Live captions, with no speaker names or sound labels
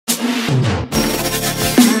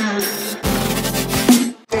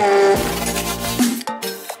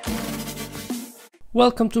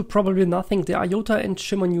Welcome to Probably Nothing, the IOTA and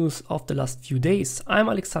Shimmer news of the last few days. I'm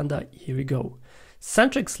Alexander, here we go.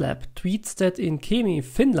 Centrix Lab tweets that in Kemi,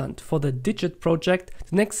 Finland, for the Digit project,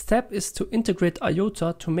 the next step is to integrate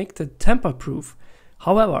IOTA to make it tamper-proof.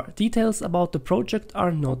 However, details about the project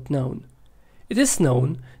are not known. It is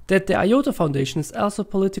known that the IOTA Foundation is also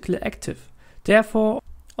politically active. Therefore,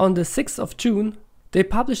 on the 6th of June, they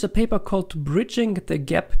published a paper called Bridging the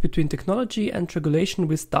Gap Between Technology and Regulation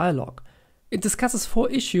with Dialogue. It discusses 4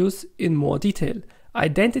 issues in more detail: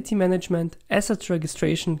 identity management, asset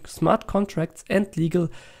registration, smart contracts and legal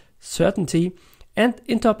certainty, and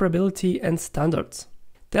interoperability and standards.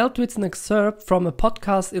 Dealt with an excerpt from a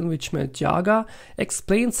podcast in which Medjaga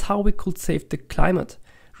explains how we could save the climate.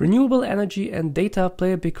 Renewable energy and data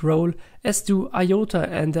play a big role, as do IOTA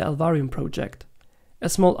and the Alvarium project. A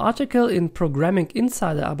small article in Programming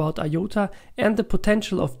Insider about IOTA and the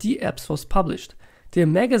potential of DApps was published. The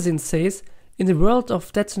magazine says, in the world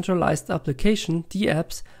of decentralized application,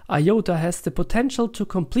 DApps, IOTA has the potential to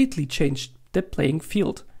completely change the playing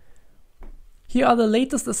field. Here are the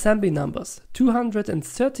latest assembly numbers.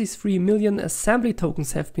 233 million assembly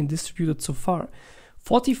tokens have been distributed so far.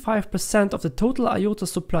 45% of the total IOTA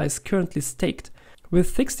supply is currently staked,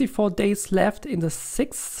 with 64 days left in the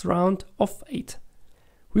 6th round of 8.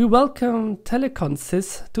 We welcome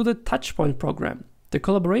Teleconsys to the Touchpoint program. The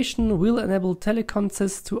collaboration will enable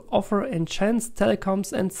Teleconsys to offer enhanced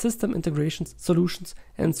telecoms and system integration solutions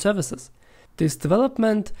and services. This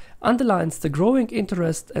development underlines the growing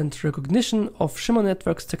interest and recognition of Shimmer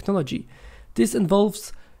Networks technology. This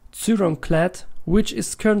involves Zyronclad, which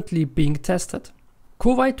is currently being tested.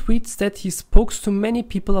 Kowai tweets that he spoke to many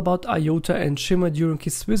people about IOTA and Shimmer during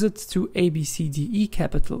his visit to ABCDE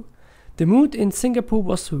Capital. The mood in Singapore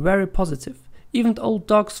was very positive. Even old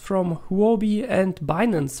dogs from Huobi and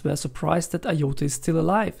Binance were surprised that IOTA is still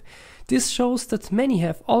alive. This shows that many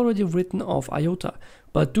have already written off IOTA,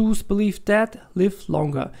 but those believe that live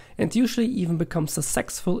longer and usually even become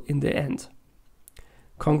successful in the end.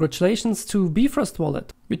 Congratulations to Bifrost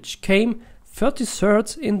Wallet, which came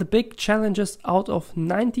 33rd in the big challenges out of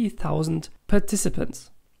 90,000 participants.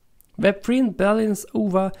 Web3 in Berlin is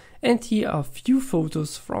over, and here are a few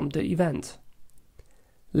photos from the event.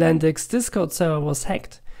 Landex's Discord server was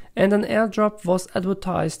hacked, and an airdrop was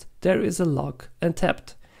advertised. There is a lock and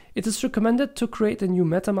tapped. It is recommended to create a new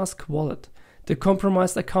MetaMask wallet. The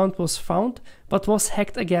compromised account was found, but was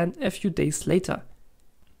hacked again a few days later.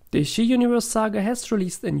 The She Universe Saga has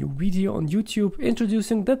released a new video on YouTube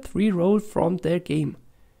introducing the 3 role from their game.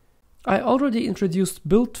 I already introduced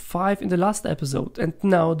Build 5 in the last episode, and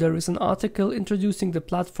now there is an article introducing the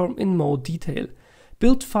platform in more detail.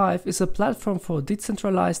 Build 5 is a platform for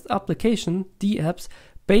decentralized application (DApps)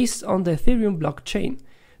 based on the Ethereum blockchain.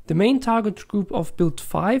 The main target group of Build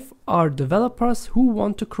 5 are developers who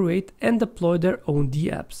want to create and deploy their own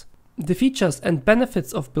DApps. The features and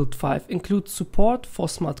benefits of Build 5 include support for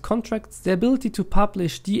smart contracts, the ability to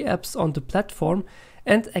publish DApps on the platform,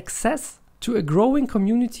 and access to a growing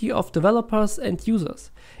community of developers and users.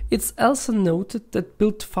 It's also noted that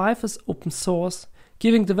Build 5 is open source,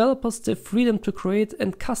 giving developers the freedom to create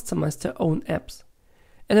and customize their own apps.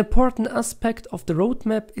 An important aspect of the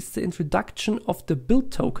roadmap is the introduction of the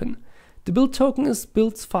Build token. The Build token is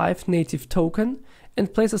Build's 5 native token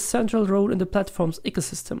and plays a central role in the platform's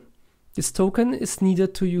ecosystem. This token is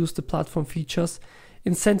needed to use the platform features,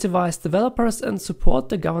 incentivize developers, and support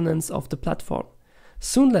the governance of the platform.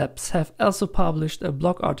 Soon Labs have also published a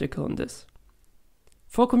blog article on this.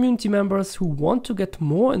 For community members who want to get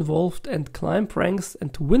more involved and climb ranks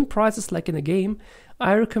and to win prizes like in a game,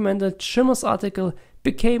 I recommended Shimmer's article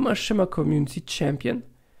Became a Shimmer Community Champion.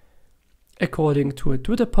 According to a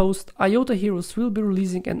Twitter post, IOTA Heroes will be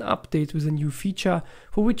releasing an update with a new feature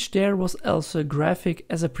for which there was also a graphic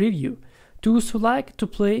as a preview. Those who like to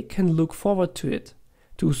play can look forward to it.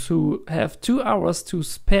 Those who have 2 hours to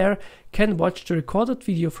spare can watch the recorded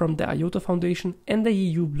video from the IOTA Foundation and the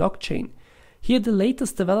EU blockchain. Here the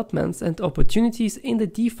latest developments and opportunities in the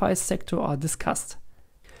DeFi sector are discussed.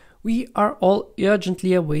 We are all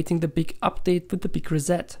urgently awaiting the big update with the big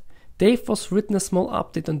reset. Dave was written a small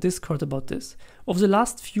update on Discord about this. Over the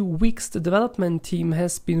last few weeks, the development team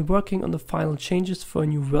has been working on the final changes for a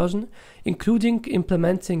new version, including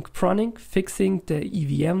implementing pruning, fixing the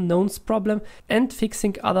EVM nonce problem, and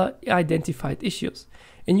fixing other identified issues.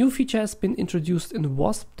 A new feature has been introduced in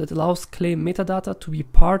WASP that allows claim metadata to be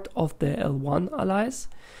part of the L1 alias,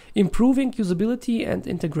 improving usability and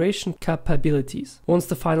integration capabilities. Once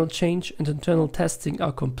the final change and internal testing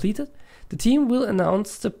are completed, the team will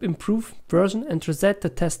announce the improved version and reset the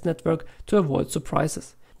test network to avoid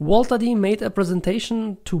surprises. Walter D. made a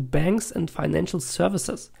presentation to banks and financial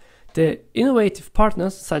services. The innovative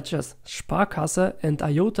partners such as Sparkasse and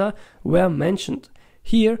IOTA were mentioned.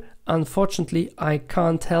 Here, unfortunately, I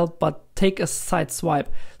can't help but take a side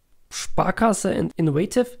swipe. Sparkasse and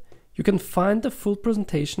Innovative, you can find the full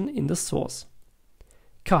presentation in the source.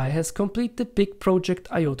 Kai has completed the big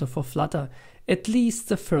project IOTA for Flutter, at least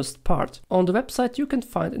the first part. On the website you can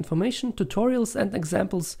find information, tutorials and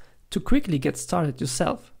examples to quickly get started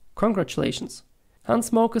yourself. Congratulations!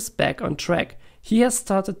 Hans Moke is back on track. He has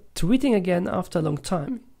started tweeting again after a long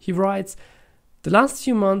time. He writes, "The last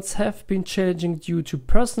few months have been challenging due to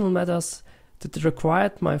personal matters that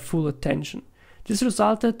required my full attention. This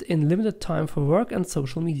resulted in limited time for work and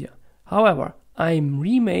social media. However, I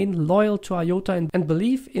remain loyal to IOTA and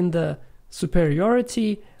believe in the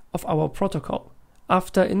superiority of our protocol.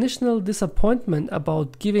 After initial disappointment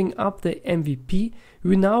about giving up the MVP,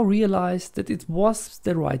 we now realize that it was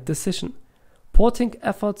the right decision. Porting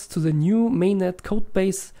efforts to the new mainnet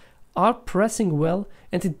codebase are progressing well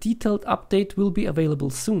and a detailed update will be available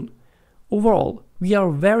soon. Overall, we are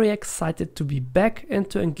very excited to be back and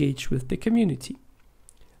to engage with the community."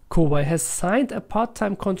 Kowai has signed a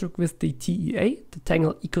part-time contract with the TEA, the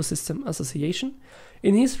Tangle Ecosystem Association.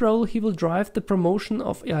 In his role, he will drive the promotion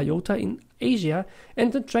of IOTA in Asia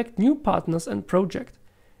and attract new partners and projects.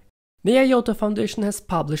 The IOTA Foundation has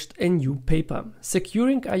published a new paper,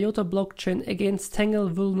 Securing IOTA Blockchain Against Tangle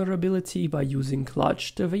Vulnerability by Using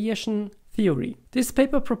Large Deviation Theory. This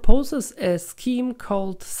paper proposes a scheme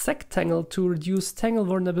called SecTangle to reduce Tangle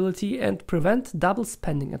vulnerability and prevent double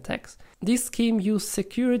spending attacks. This scheme uses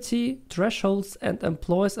security thresholds and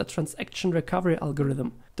employs a transaction recovery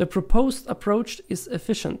algorithm. The proposed approach is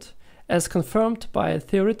efficient, as confirmed by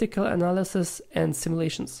theoretical analysis and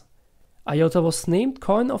simulations. IOTA was named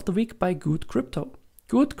Coin of the Week by Good Crypto.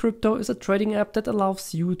 Good Crypto is a trading app that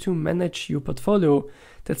allows you to manage your portfolio.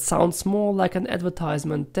 That sounds more like an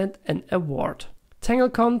advertisement than an award.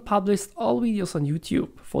 TangleCon published all videos on YouTube.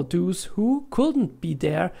 For those who couldn't be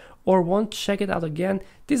there or want to check it out again,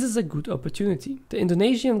 this is a good opportunity. The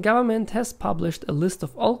Indonesian government has published a list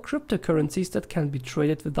of all cryptocurrencies that can be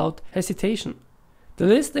traded without hesitation. The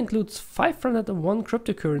list includes 501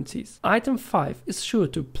 cryptocurrencies. Item 5 is sure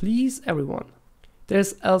to please everyone. There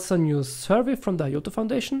is also a new survey from the IOTA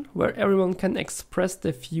Foundation, where everyone can express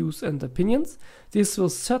their views and opinions. This will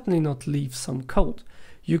certainly not leave some cold.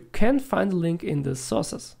 You can find a link in the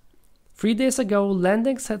sources. 3 days ago,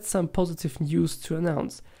 Landings had some positive news to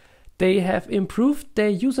announce. They have improved their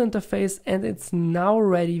user interface and it's now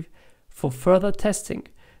ready for further testing.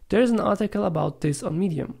 There is an article about this on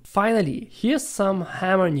Medium. Finally, here's some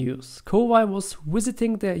hammer news. Kowai was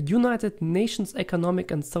visiting the United Nations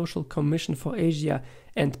Economic and Social Commission for Asia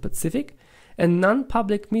and Pacific. A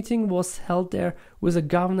non-public meeting was held there with a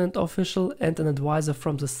government official and an advisor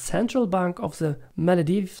from the Central Bank of the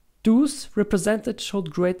Maldives. Those represented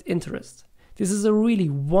showed great interest. This is really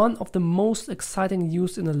one of the most exciting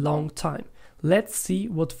news in a long time. Let's see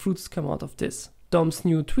what fruits come out of this. Dom's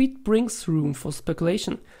new tweet brings room for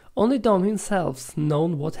speculation. Only Dom himself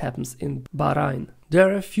knows what happens in Bahrain. There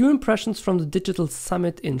are a few impressions from the Digital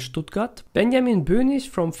Summit in Stuttgart. Benjamin Bönig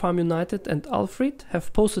from Farm United and Alfred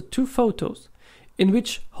have posted 2 photos, in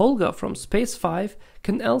which Holger from Space 5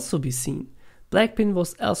 can also be seen. Blackpin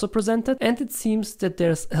was also presented, and it seems that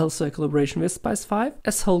there's also a collaboration with Space 5,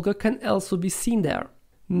 as Holger can also be seen there.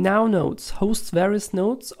 Now Nodes hosts various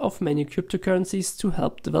nodes of many cryptocurrencies to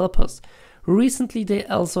help developers. Recently they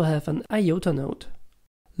also have an IOTA node.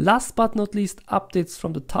 Last but not least, updates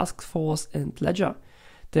from the task force and Ledger.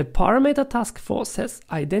 The Parameter Task Force has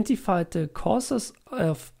identified the causes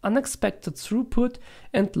of unexpected throughput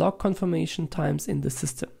and log confirmation times in the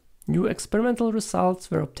system. New experimental results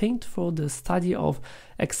were obtained for the study of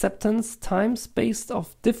acceptance times based on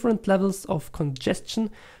different levels of congestion,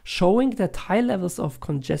 showing that high levels of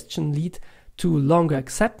congestion lead to longer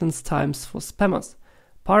acceptance times for spammers.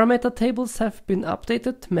 Parameter tables have been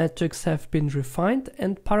updated, metrics have been refined,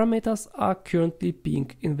 and parameters are currently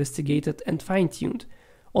being investigated and fine-tuned.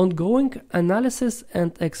 Ongoing analysis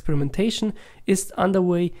and experimentation is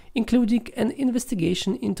underway, including an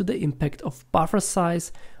investigation into the impact of buffer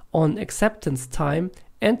size on acceptance time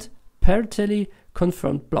and paritally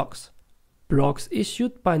confirmed blocks. Blocks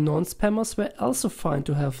issued by non-spammers were also found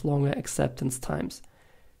to have longer acceptance times.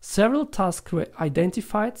 Several tasks were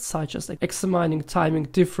identified, such as examining timing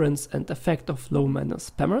difference and effect of low-mana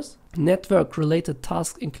spammers, network-related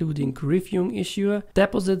tasks including reviewing issuer,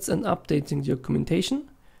 deposits and updating documentation.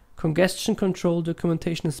 Congestion control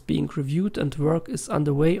documentation is being reviewed and work is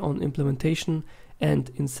underway on implementation and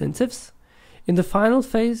incentives. In the final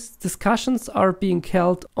phase, discussions are being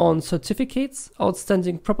held on certificates,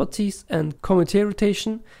 outstanding properties, and committee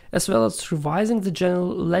rotation, as well as revising the general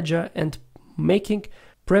ledger and making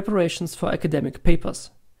preparations for academic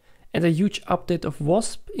papers. And a huge update of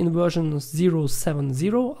WASP in version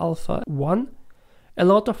 0.70 Alpha 1. A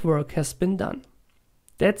lot of work has been done.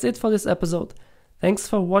 That's it for this episode. Thanks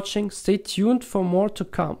for watching. Stay tuned for more to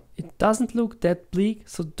come. It doesn't look that bleak,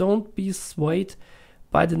 so don't be swayed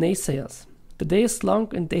by the naysayers. The day is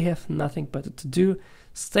long and they have nothing better to do.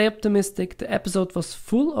 Stay optimistic. The episode was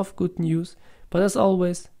full of good news, but as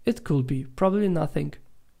always, it could be probably nothing.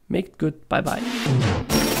 Make it good. Bye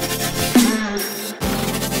bye.